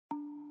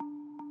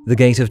The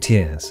Gate of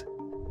Tears.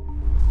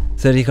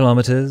 30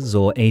 kilometers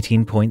or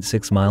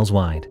 18.6 miles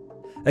wide.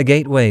 A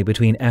gateway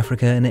between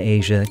Africa and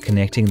Asia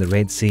connecting the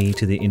Red Sea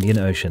to the Indian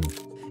Ocean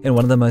in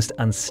one of the most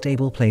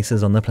unstable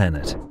places on the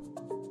planet.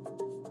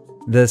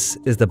 This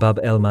is the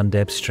Bab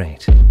El-Mandeb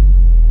Strait.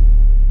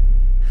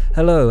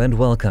 Hello and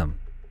welcome.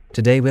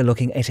 Today we're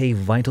looking at a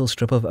vital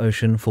strip of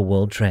ocean for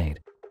world trade.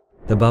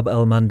 The Bab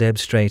El-Mandeb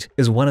Strait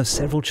is one of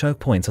several choke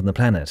points on the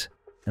planet,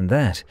 and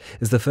that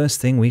is the first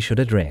thing we should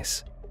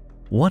address.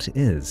 What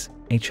is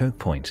a choke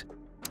point?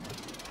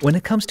 When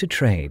it comes to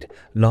trade,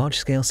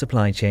 large-scale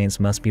supply chains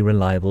must be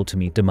reliable to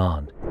meet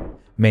demand.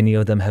 Many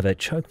of them have a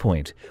choke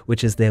point,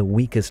 which is their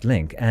weakest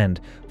link and,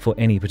 for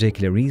any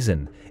particular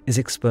reason, is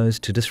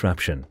exposed to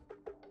disruption.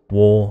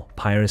 War,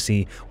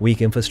 piracy,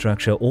 weak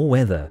infrastructure, or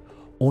weather,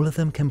 all of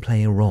them can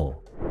play a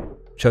role.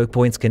 Choke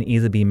points can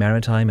either be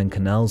maritime in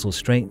canals or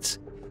straits,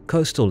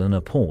 coastal in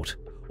a port,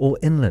 or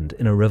inland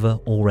in a river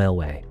or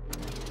railway.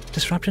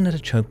 Disruption at a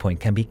choke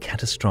point can be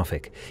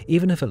catastrophic,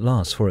 even if it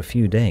lasts for a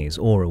few days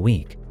or a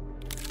week.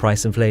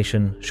 Price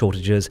inflation,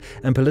 shortages,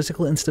 and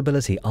political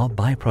instability are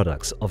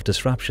byproducts of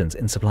disruptions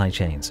in supply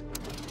chains.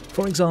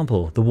 For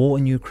example, the war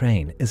in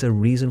Ukraine is a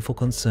reason for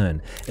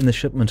concern in the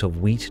shipment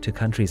of wheat to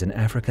countries in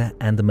Africa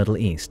and the Middle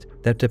East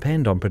that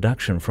depend on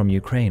production from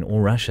Ukraine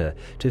or Russia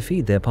to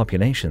feed their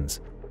populations.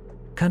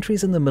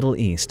 Countries in the Middle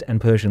East and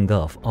Persian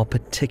Gulf are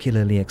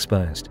particularly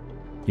exposed.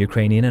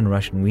 Ukrainian and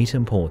Russian wheat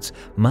imports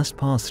must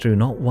pass through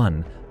not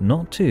one,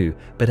 not two,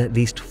 but at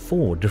least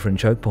 4 different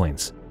choke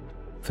points.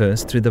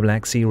 First through the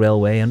Black Sea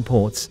Railway and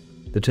ports,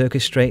 the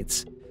Turkish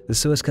Straits, the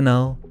Suez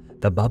Canal,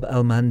 the Bab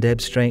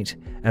El-Mandeb Strait,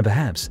 and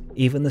perhaps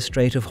even the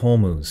Strait of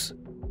Hormuz.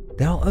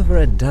 There are over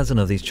a dozen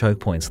of these choke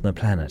points on the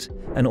planet,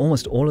 and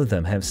almost all of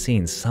them have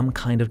seen some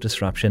kind of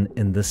disruption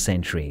in this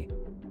century.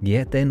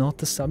 Yet they're not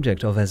the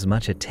subject of as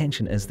much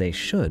attention as they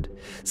should,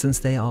 since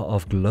they are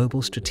of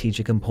global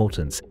strategic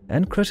importance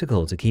and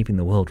critical to keeping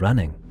the world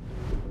running.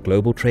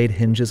 Global trade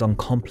hinges on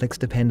complex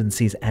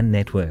dependencies and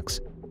networks.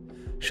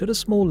 Should a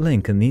small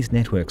link in these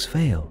networks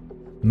fail,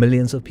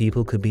 millions of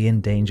people could be in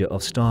danger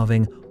of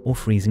starving or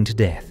freezing to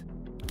death.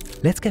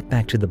 Let's get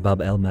back to the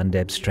Bab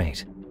El-Mandeb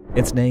Strait.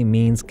 Its name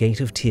means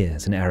Gate of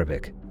Tears in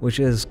Arabic, which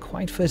is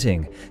quite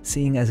fitting,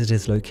 seeing as it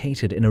is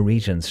located in a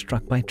region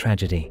struck by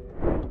tragedy.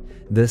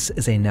 This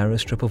is a narrow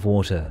strip of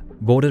water,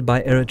 bordered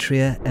by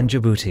Eritrea and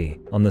Djibouti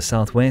on the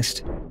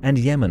southwest and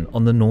Yemen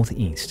on the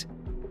northeast.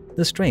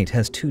 The strait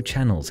has 2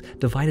 channels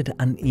divided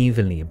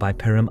unevenly by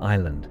Perim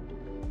Island.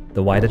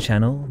 The wider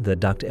channel, the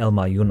Duct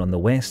El-Mayun on the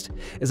west,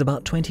 is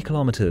about 20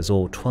 kilometers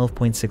or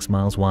 12.6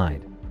 miles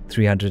wide,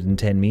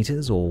 310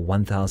 meters or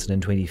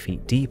 1,020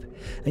 feet deep,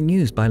 and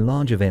used by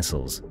larger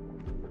vessels.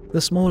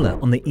 The smaller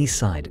on the east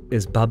side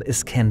is Bab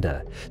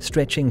Iskender,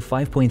 stretching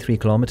 5.3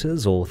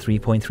 kilometers or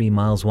 3.3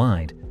 miles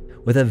wide,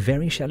 with a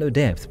very shallow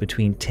depth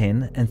between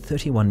 10 and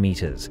 31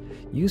 meters,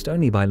 used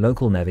only by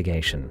local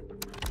navigation.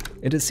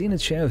 It has seen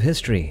its share of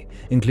history,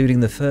 including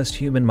the first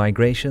human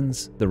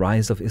migrations, the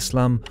rise of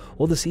Islam,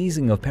 or the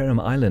seizing of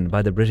Perim Island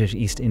by the British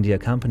East India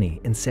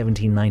Company in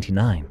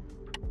 1799.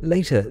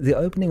 Later, the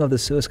opening of the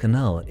Suez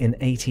Canal in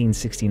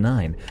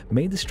 1869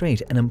 made the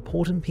strait an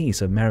important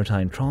piece of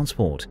maritime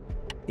transport,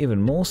 even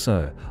more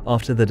so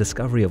after the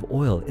discovery of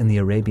oil in the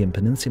Arabian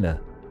Peninsula.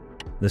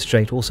 The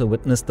strait also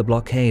witnessed the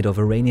blockade of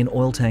Iranian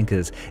oil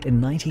tankers in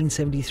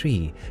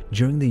 1973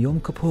 during the Yom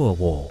Kippur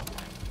War.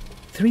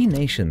 3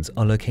 nations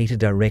are located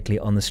directly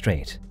on the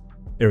strait: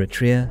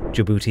 Eritrea,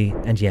 Djibouti,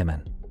 and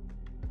Yemen.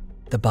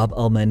 The Bab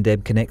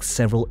El-Mandeb connects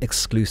several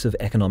exclusive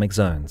economic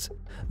zones,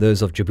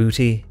 those of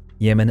Djibouti,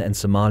 Yemen and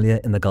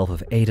Somalia in the Gulf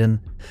of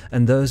Aden,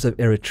 and those of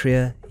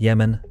Eritrea,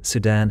 Yemen,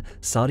 Sudan,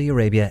 Saudi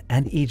Arabia,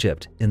 and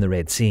Egypt in the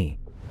Red Sea.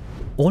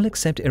 All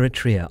except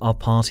Eritrea are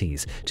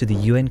parties to the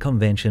UN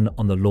Convention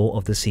on the Law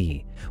of the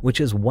Sea, which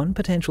is one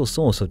potential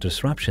source of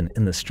disruption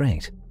in the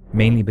strait,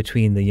 mainly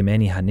between the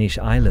Yemeni Hanish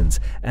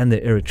Islands and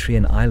the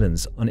Eritrean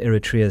Islands on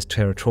Eritrea's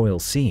territorial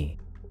sea.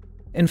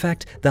 In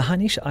fact, the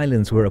Hanish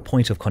Islands were a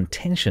point of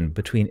contention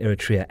between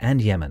Eritrea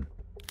and Yemen.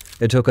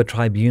 It took a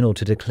tribunal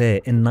to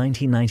declare in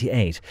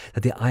 1998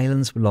 that the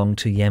islands belonged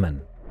to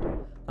Yemen.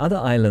 Other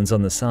islands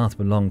on the south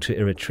belong to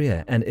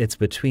Eritrea, and it's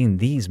between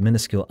these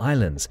minuscule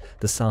islands,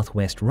 the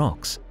Southwest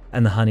Rocks,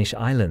 and the Hanish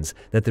Islands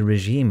that the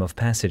regime of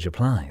passage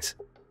applies.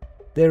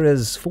 There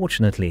is,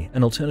 fortunately,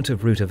 an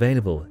alternative route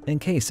available in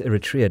case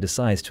Eritrea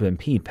decides to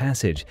impede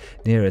passage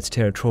near its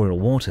territorial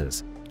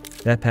waters.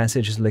 That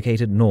passage is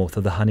located north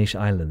of the Hanish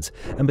Islands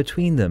and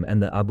between them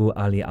and the Abu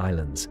Ali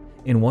Islands,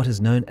 in what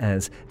is known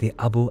as the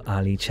Abu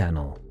Ali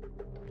Channel.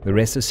 The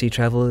rest of sea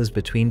travel is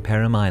between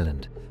Perim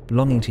Island,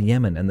 belonging to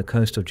Yemen, and the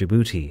coast of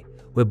Djibouti,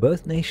 where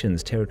both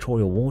nations'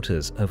 territorial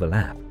waters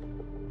overlap.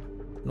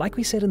 Like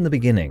we said in the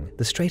beginning,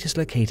 the strait is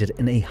located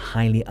in a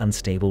highly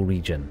unstable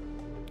region.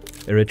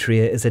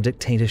 Eritrea is a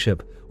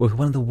dictatorship with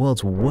one of the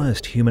world's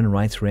worst human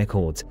rights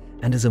records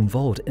and is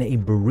involved in a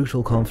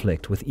brutal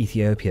conflict with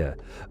Ethiopia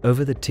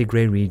over the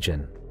Tigray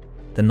region.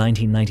 The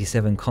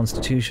 1997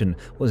 constitution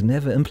was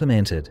never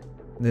implemented.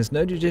 There's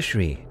no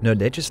judiciary, no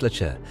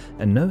legislature,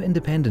 and no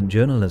independent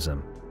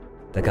journalism.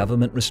 The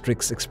government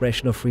restricts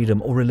expression of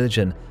freedom or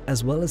religion,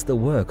 as well as the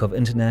work of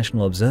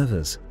international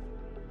observers.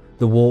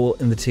 The war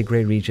in the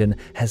Tigray region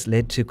has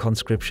led to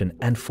conscription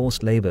and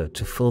forced labor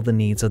to fill the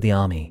needs of the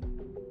army.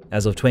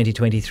 As of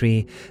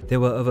 2023, there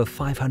were over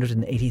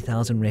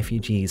 580,000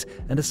 refugees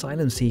and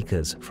asylum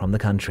seekers from the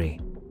country.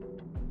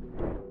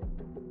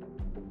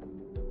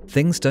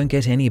 Things don't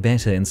get any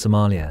better in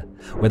Somalia,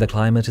 where the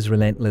climate is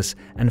relentless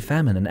and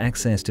famine and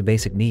access to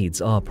basic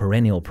needs are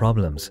perennial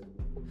problems.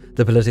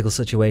 The political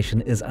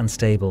situation is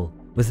unstable,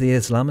 with the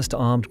Islamist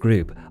armed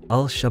group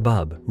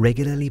Al-Shabaab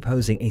regularly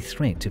posing a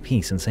threat to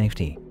peace and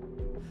safety.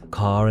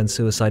 Car and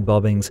suicide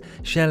bombings,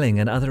 shelling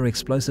and other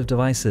explosive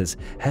devices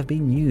have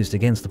been used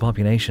against the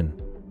population.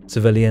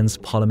 Civilians,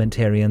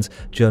 parliamentarians,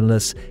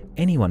 journalists,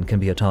 anyone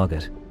can be a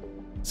target.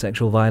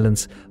 Sexual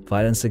violence,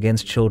 violence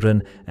against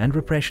children, and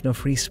repression of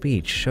free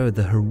speech show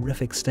the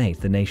horrific state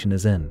the nation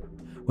is in,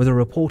 with a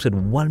reported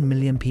 1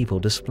 million people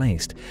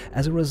displaced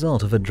as a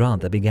result of a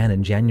drought that began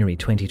in January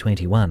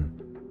 2021.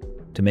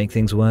 To make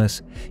things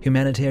worse,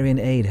 humanitarian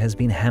aid has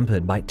been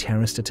hampered by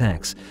terrorist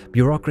attacks,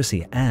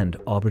 bureaucracy, and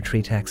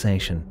arbitrary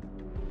taxation.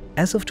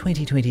 As of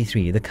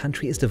 2023, the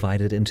country is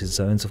divided into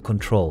zones of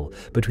control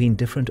between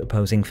different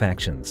opposing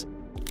factions.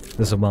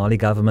 The Somali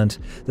government,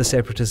 the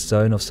separatist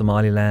zone of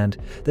Somaliland,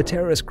 the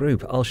terrorist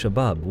group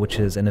Al-Shabaab, which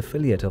is an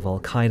affiliate of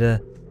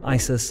Al-Qaeda,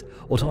 ISIS,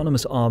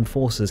 autonomous armed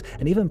forces,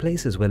 and even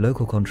places where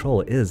local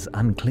control is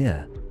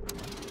unclear.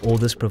 All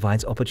this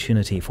provides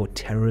opportunity for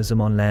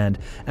terrorism on land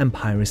and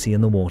piracy in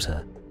the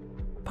water.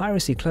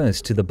 Piracy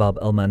close to the Bab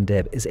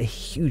El-Mandeb is a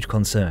huge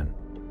concern.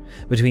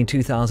 Between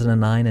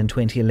 2009 and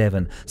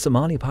 2011,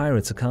 Somali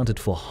pirates accounted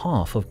for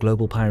half of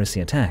global piracy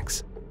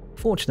attacks.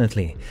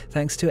 Fortunately,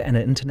 thanks to an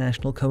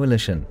international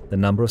coalition, the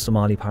number of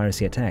Somali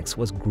piracy attacks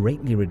was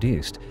greatly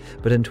reduced,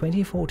 but in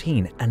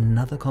 2014,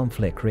 another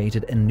conflict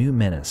created a new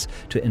menace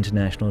to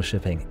international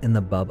shipping in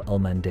the Bab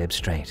El-Mandeb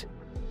Strait.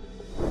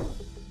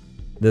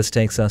 This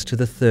takes us to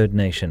the third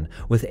nation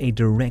with a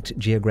direct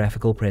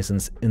geographical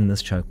presence in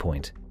this choke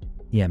point: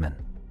 Yemen.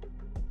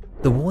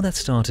 The war that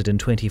started in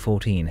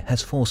 2014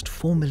 has forced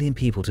 4 million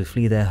people to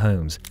flee their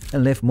homes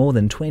and left more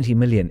than 20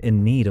 million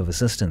in need of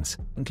assistance,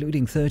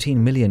 including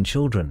 13 million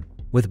children,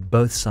 with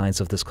both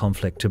sides of this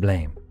conflict to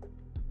blame.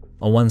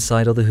 On one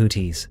side are the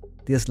Houthis.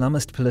 The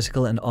Islamist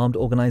political and armed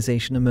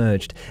organization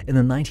emerged in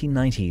the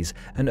 1990s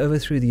and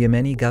overthrew the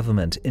Yemeni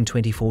government in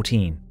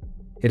 2014.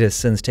 It has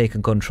since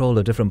taken control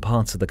of different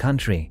parts of the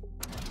country.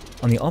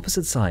 On the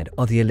opposite side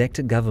are the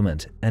elected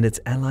government and its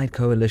allied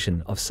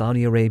coalition of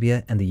Saudi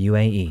Arabia and the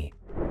UAE.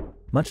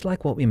 Much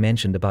like what we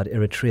mentioned about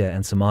Eritrea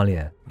and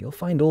Somalia, you'll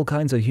find all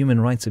kinds of human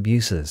rights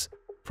abuses,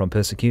 from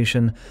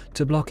persecution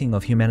to blocking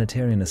of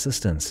humanitarian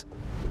assistance.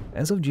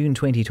 As of June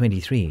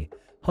 2023,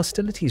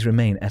 hostilities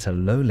remain at a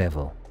low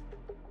level.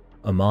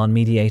 Oman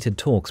mediated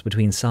talks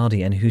between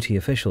Saudi and Houthi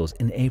officials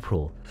in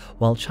April,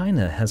 while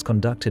China has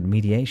conducted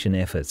mediation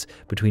efforts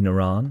between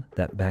Iran,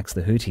 that backs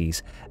the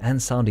Houthis,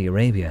 and Saudi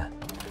Arabia.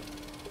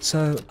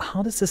 So,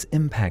 how does this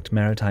impact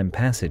maritime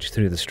passage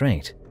through the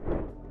strait?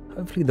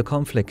 Hopefully the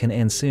conflict can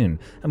end soon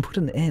and put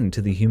an end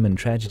to the human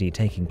tragedy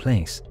taking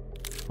place.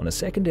 On a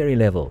secondary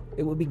level,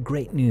 it would be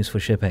great news for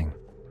shipping.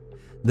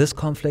 This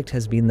conflict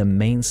has been the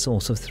main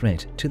source of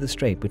threat to the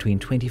strait between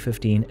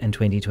 2015 and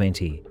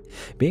 2020,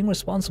 being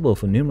responsible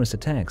for numerous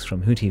attacks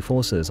from Houthi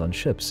forces on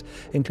ships,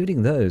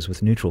 including those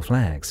with neutral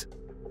flags.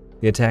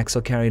 The attacks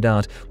are carried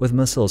out with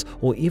missiles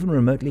or even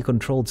remotely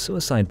controlled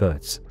suicide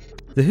boats.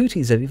 The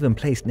Houthis have even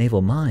placed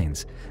naval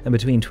mines, and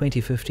between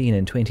 2015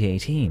 and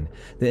 2018,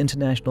 the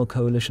international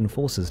coalition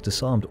forces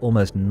disarmed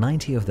almost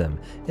 90 of them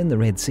in the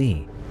Red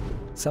Sea.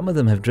 Some of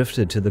them have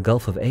drifted to the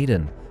Gulf of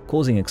Aden,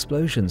 causing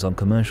explosions on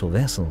commercial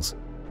vessels.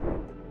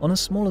 On a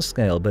smaller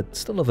scale, but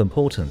still of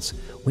importance,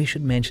 we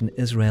should mention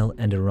Israel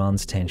and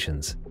Iran's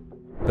tensions.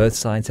 Both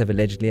sides have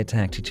allegedly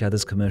attacked each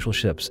other's commercial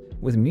ships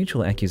with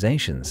mutual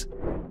accusations.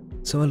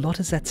 So a lot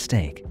is at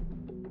stake.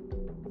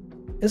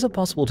 Is it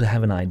possible to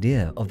have an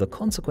idea of the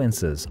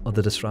consequences of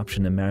the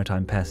disruption in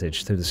maritime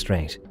passage through the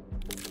strait?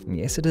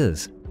 Yes, it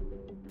is.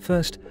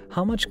 First,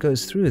 how much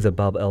goes through the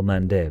Bab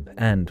El-Mandeb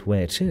and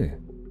where to?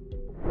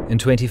 In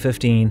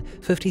 2015,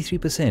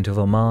 53% of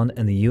Oman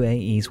and the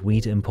UAE's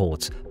wheat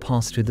imports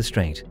passed through the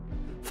strait,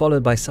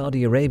 followed by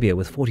Saudi Arabia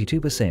with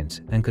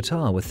 42% and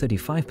Qatar with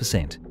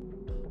 35%.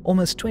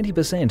 Almost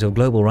 20% of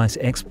global rice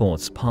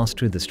exports passed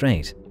through the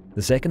strait,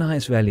 the second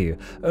highest value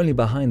only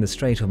behind the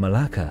Strait of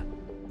Malacca,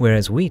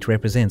 whereas wheat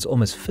represents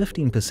almost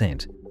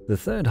 15%, the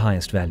third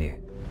highest value.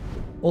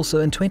 Also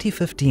in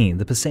 2015,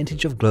 the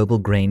percentage of global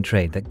grain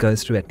trade that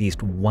goes through at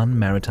least one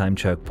maritime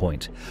choke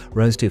point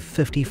rose to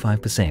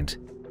 55%.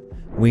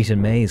 Wheat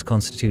and maize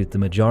constitute the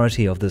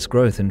majority of this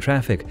growth in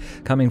traffic,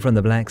 coming from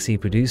the Black Sea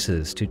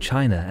producers to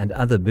China and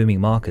other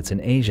booming markets in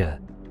Asia.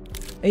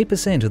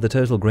 8% of the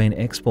total grain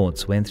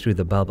exports went through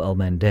the Bab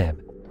El-Mandeb,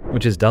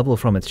 which is double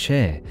from its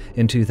share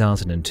in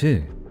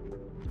 2002.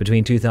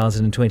 Between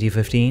 2000 and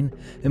 2015,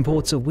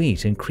 imports of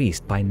wheat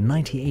increased by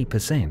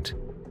 98%.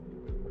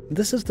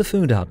 This is the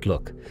food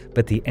outlook,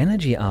 but the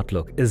energy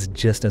outlook is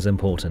just as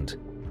important.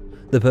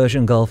 The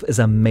Persian Gulf is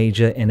a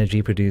major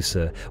energy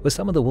producer with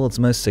some of the world's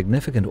most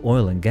significant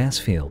oil and gas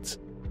fields.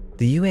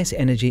 The U.S.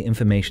 Energy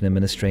Information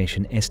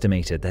Administration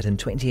estimated that in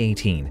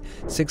 2018,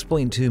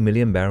 6.2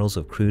 million barrels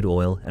of crude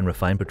oil and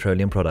refined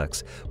petroleum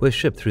products were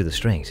shipped through the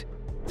strait,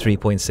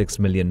 3.6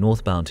 million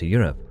northbound to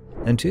Europe,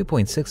 and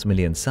 2.6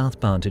 million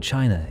southbound to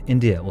China,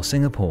 India, or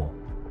Singapore.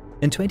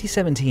 In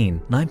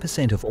 2017,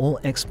 9% of all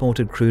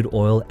exported crude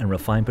oil and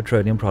refined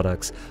petroleum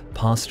products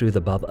passed through the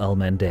Bab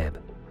El-Mandeb.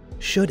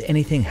 Should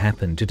anything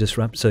happen to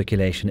disrupt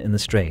circulation in the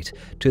strait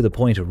to the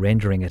point of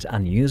rendering it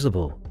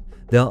unusable,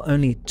 there are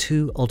only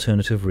two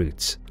alternative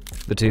routes: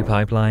 the two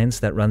pipelines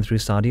that run through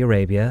Saudi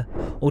Arabia,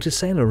 or to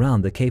sail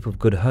around the Cape of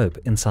Good Hope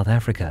in South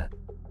Africa.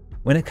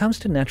 When it comes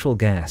to natural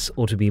gas,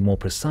 or to be more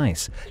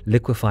precise,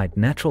 liquefied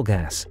natural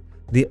gas,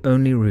 the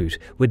only route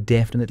would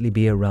definitely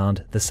be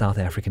around the South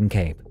African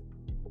Cape.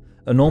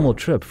 A normal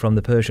trip from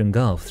the Persian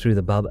Gulf through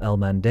the Bab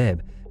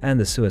El-Mandeb and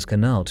the Suez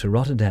Canal to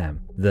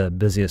Rotterdam, the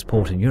busiest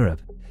port in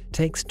Europe,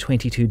 takes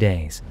 22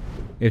 days.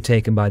 If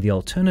taken by the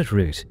alternate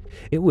route,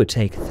 it would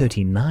take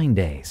 39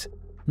 days.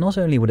 Not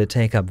only would it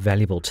take up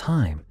valuable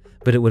time,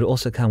 but it would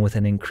also come with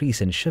an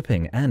increase in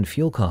shipping and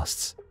fuel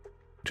costs.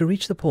 To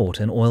reach the port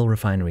and oil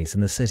refineries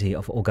in the city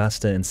of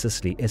Augusta in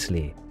Sicily,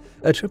 Italy,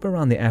 a trip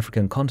around the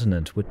African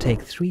continent would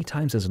take 3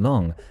 times as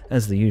long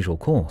as the usual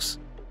course.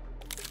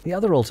 The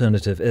other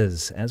alternative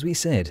is, as we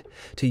said,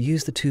 to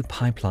use the two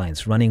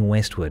pipelines running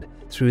westward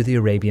through the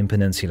Arabian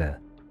Peninsula.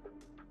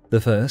 The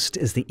first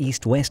is the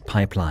East-West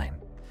Pipeline.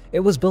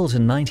 It was built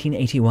in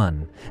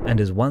 1981 and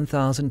is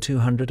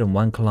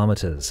 1,201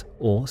 kilometers,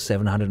 or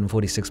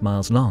 746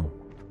 miles long.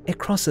 It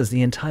crosses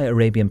the entire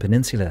Arabian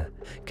Peninsula,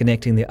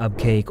 connecting the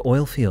Abqaiq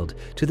oil field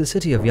to the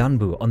city of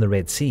Yanbu on the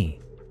Red Sea.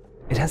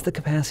 It has the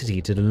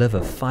capacity to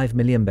deliver 5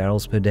 million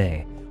barrels per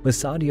day, with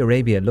Saudi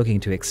Arabia looking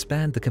to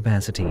expand the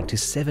capacity to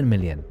 7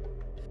 million.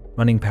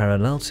 Running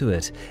parallel to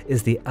it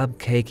is the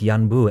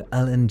Abqaiq-Yanbu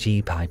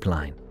LNG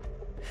pipeline.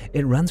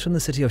 It runs from the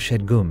city of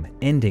Shedgum,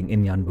 ending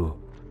in Yanbu.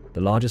 The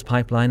largest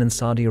pipeline in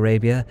Saudi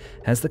Arabia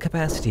has the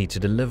capacity to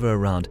deliver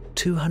around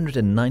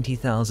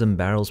 290,000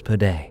 barrels per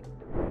day.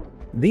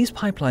 These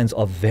pipelines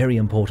are very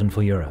important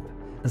for Europe,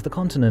 as the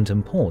continent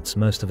imports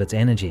most of its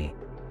energy.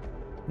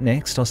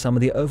 Next are some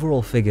of the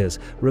overall figures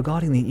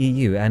regarding the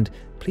EU, and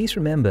please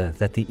remember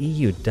that the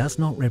EU does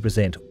not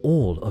represent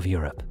all of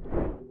Europe.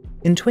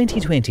 In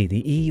 2020, the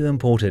EU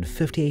imported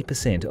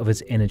 58% of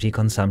its energy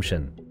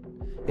consumption.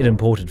 It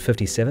imported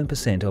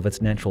 57% of its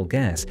natural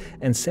gas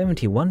and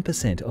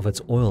 71% of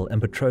its oil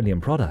and petroleum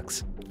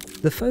products.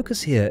 The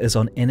focus here is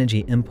on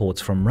energy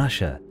imports from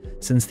Russia,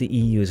 since the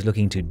EU is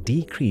looking to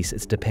decrease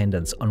its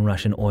dependence on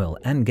Russian oil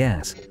and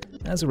gas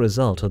as a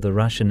result of the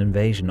Russian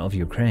invasion of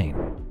Ukraine.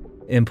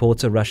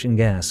 Imports of Russian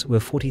gas were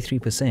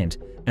 43%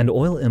 and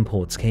oil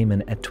imports came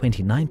in at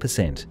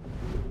 29%.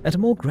 At a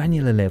more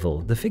granular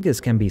level, the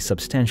figures can be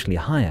substantially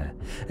higher,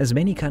 as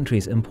many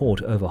countries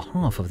import over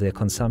half of their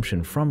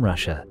consumption from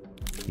Russia.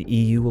 The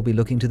EU will be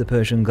looking to the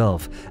Persian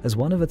Gulf as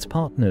one of its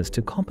partners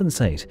to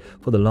compensate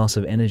for the loss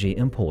of energy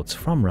imports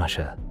from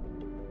Russia.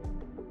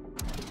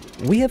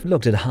 We have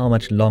looked at how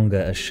much longer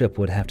a ship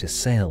would have to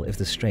sail if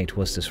the strait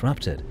was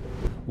disrupted.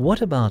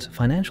 What about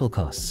financial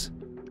costs?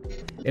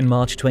 In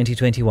March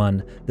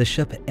 2021, the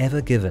ship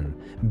Ever Given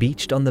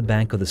beached on the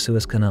bank of the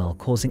Suez Canal,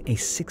 causing a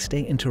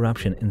 6-day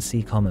interruption in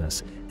sea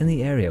commerce in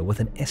the area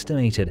with an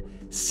estimated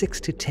 $6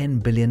 to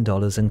 $10 billion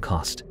in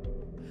cost.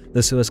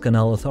 The Suez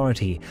Canal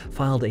Authority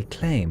filed a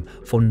claim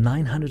for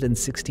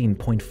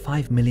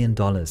 $916.5 million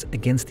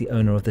against the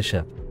owner of the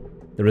ship.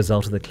 The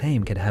result of the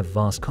claim could have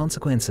vast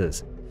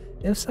consequences.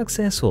 If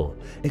successful,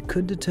 it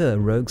could deter a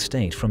rogue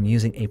state from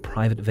using a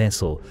private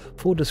vessel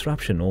for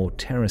disruption or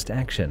terrorist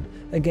action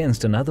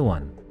against another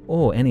one,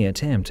 or any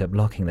attempt at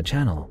blocking the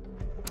channel.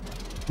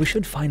 We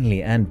should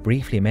finally and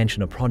briefly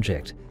mention a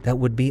project that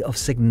would be of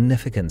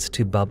significance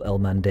to Bab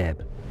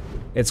El-Mandeb.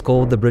 It's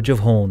called the Bridge of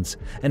Horns,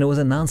 and it was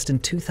announced in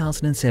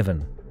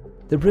 2007.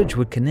 The bridge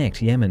would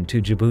connect Yemen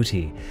to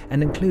Djibouti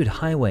and include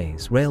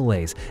highways,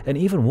 railways, and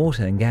even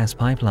water and gas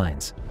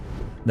pipelines.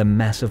 The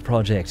massive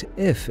project,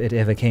 if it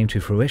ever came to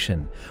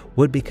fruition,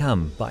 would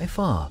become, by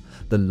far,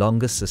 the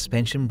longest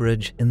suspension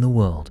bridge in the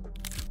world.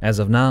 As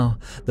of now,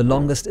 the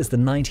longest is the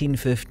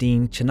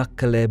 1915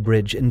 Çanakkale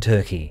Bridge in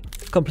Turkey,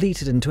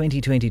 completed in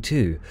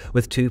 2022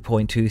 with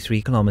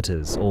 2.23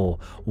 kilometers or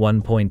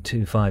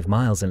 1.25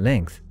 miles in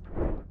length.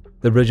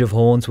 The Bridge of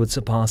Horns would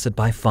surpass it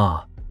by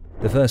far.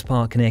 The first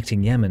part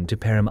connecting Yemen to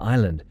Perim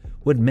Island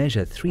would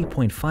measure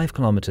 3.5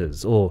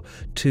 kilometers or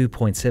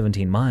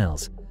 2.17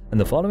 miles, and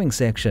the following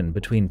section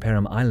between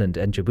Perim Island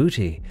and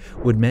Djibouti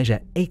would measure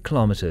 8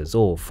 kilometers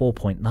or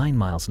 4.9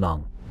 miles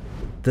long.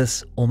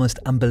 This almost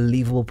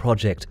unbelievable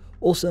project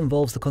also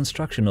involves the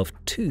construction of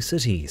 2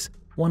 cities,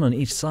 one on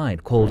each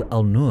side, called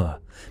Al-Nur,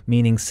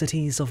 meaning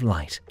cities of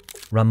light,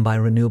 run by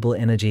renewable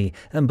energy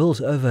and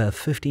built over a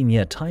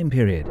 15-year time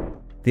period.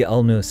 The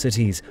Al-Nur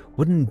cities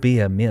wouldn't be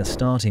a mere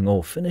starting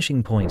or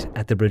finishing point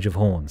at the Bridge of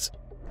Horns.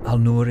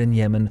 Al-Nur in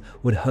Yemen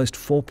would host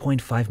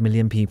 4.5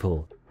 million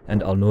people,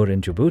 and Al-Nur in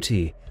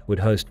Djibouti would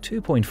host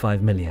 2.5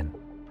 million.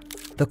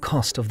 the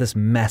cost of this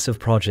massive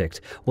project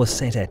was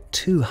set at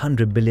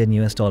 $200 billion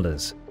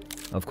US.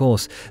 Of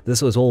course,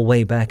 this was all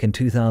way back in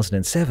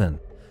 2007,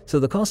 so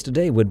the cost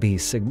today would be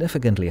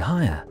significantly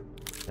higher.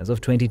 As of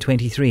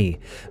 2023,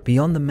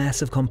 beyond the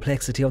massive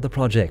complexity of the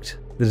project,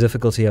 the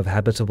difficulty of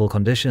habitable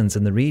conditions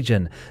in the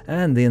region,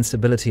 and the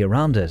instability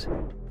around it,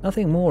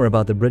 nothing more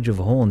about the Bridge of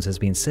Horns has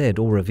been said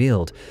or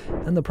revealed,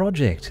 and the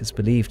project is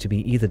believed to be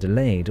either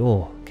delayed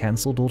or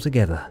cancelled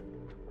altogether.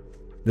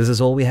 This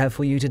is all we have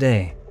for you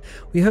today.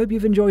 We hope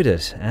you've enjoyed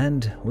it,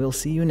 and we'll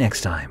see you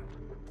next time.